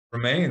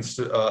remains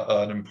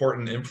an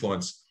important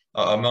influence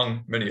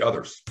among many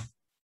others.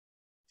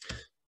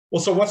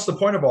 Well, so what's the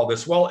point of all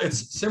this? Well,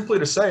 it's simply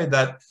to say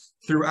that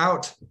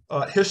throughout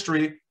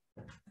history,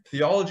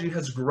 theology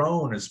has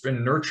grown, it's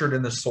been nurtured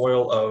in the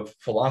soil of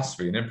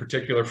philosophy, and in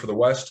particular for the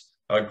West,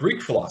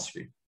 Greek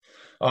philosophy.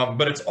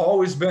 But it's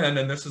always been,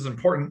 and this is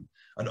important,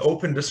 an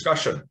open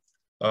discussion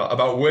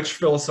about which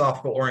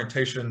philosophical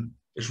orientation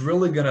is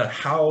really going to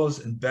house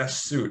and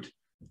best suit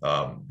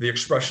the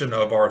expression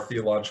of our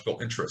theological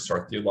interests,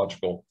 our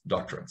theological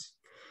doctrines.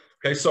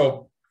 Okay,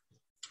 so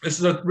this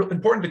is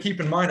important to keep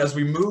in mind as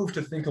we move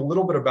to think a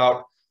little bit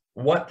about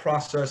what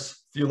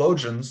process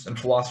theologians and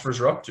philosophers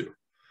are up to.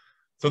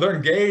 So they're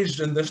engaged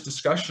in this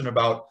discussion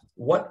about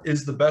what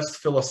is the best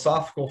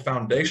philosophical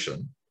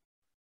foundation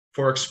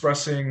for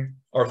expressing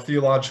our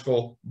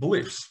theological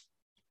beliefs.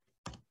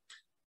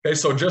 Okay,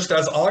 so just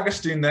as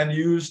Augustine then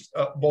used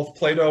both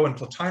Plato and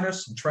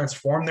Plotinus and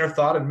transformed their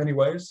thought in many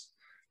ways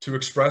to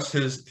express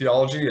his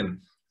theology, and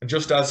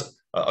just as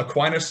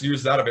Aquinas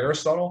used that of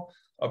Aristotle,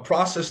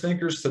 process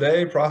thinkers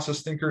today,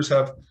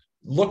 have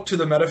looked to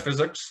the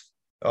metaphysics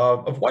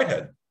of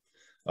Whitehead.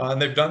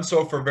 And they've done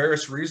so for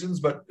various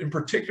reasons, but in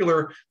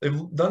particular, they've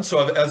done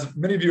so, as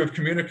many of you have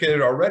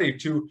communicated already,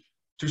 to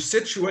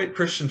situate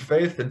Christian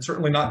faith, and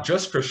certainly not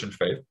just Christian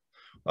faith,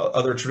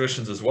 other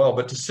traditions as well,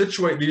 but to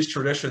situate these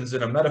traditions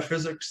in a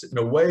metaphysics, in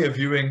a way of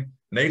viewing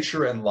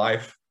nature and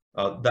life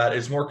that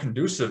is more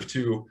conducive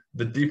to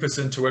the deepest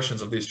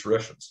intuitions of these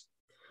traditions.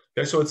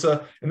 Okay, so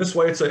in this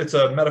way, it's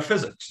a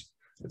metaphysics.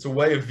 It's a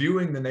way of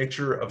viewing the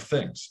nature of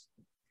things.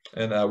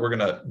 And we're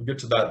gonna get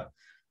to that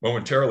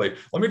momentarily.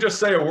 Let me just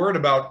say a word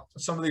about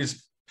some of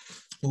these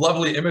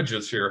lovely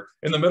images here.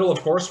 In the middle,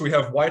 of course, we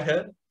have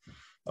Whitehead.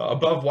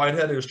 Above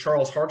Whitehead is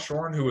Charles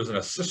Hartshorne, who was an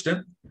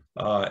assistant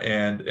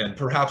and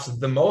perhaps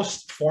the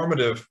most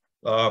formative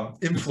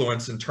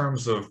influence in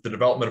terms of the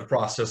development of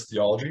process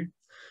theology.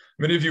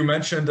 Many of you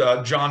mentioned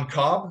John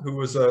Cobb, who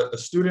was a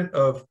student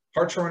of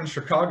Hartshorne in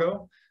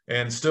Chicago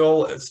and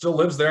still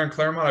lives there in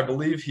Claremont. I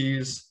believe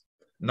he's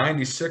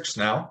 96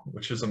 now,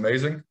 which is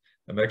amazing.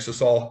 It makes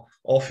us all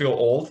feel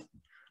old.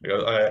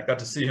 I got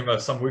to see him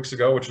some weeks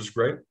ago, which was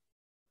great.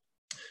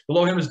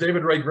 Below him is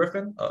David Ray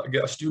Griffin,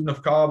 a student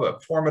of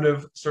Cobb,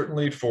 formative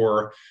certainly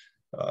for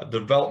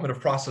development of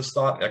process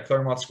thought at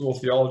Claremont School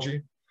of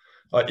Theology.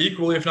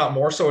 Equally, if not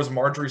more so, is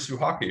Marjorie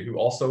Suhaki, who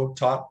also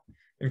taught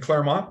in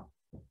Claremont.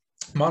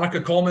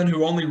 Monica Coleman,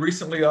 who only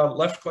recently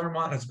left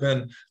Claremont, has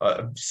been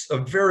a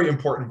very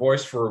important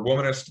voice for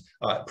womanist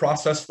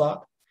process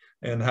thought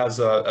and has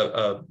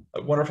a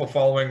wonderful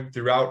following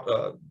throughout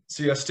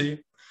CST.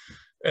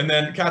 And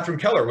then Catherine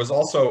Keller was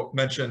also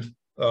mentioned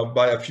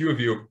by a few of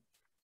you,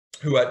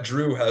 who at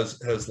Drew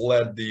has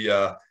led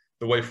the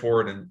way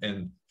forward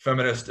in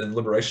feminist and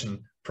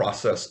liberation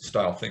process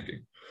style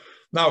thinking.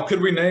 Now,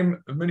 could we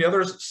name many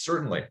others?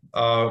 Certainly.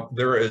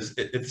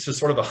 It's just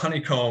sort of a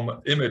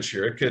honeycomb image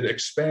here. It could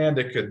expand,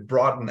 it could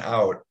broaden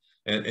out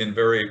in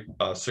very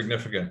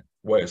significant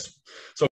ways. So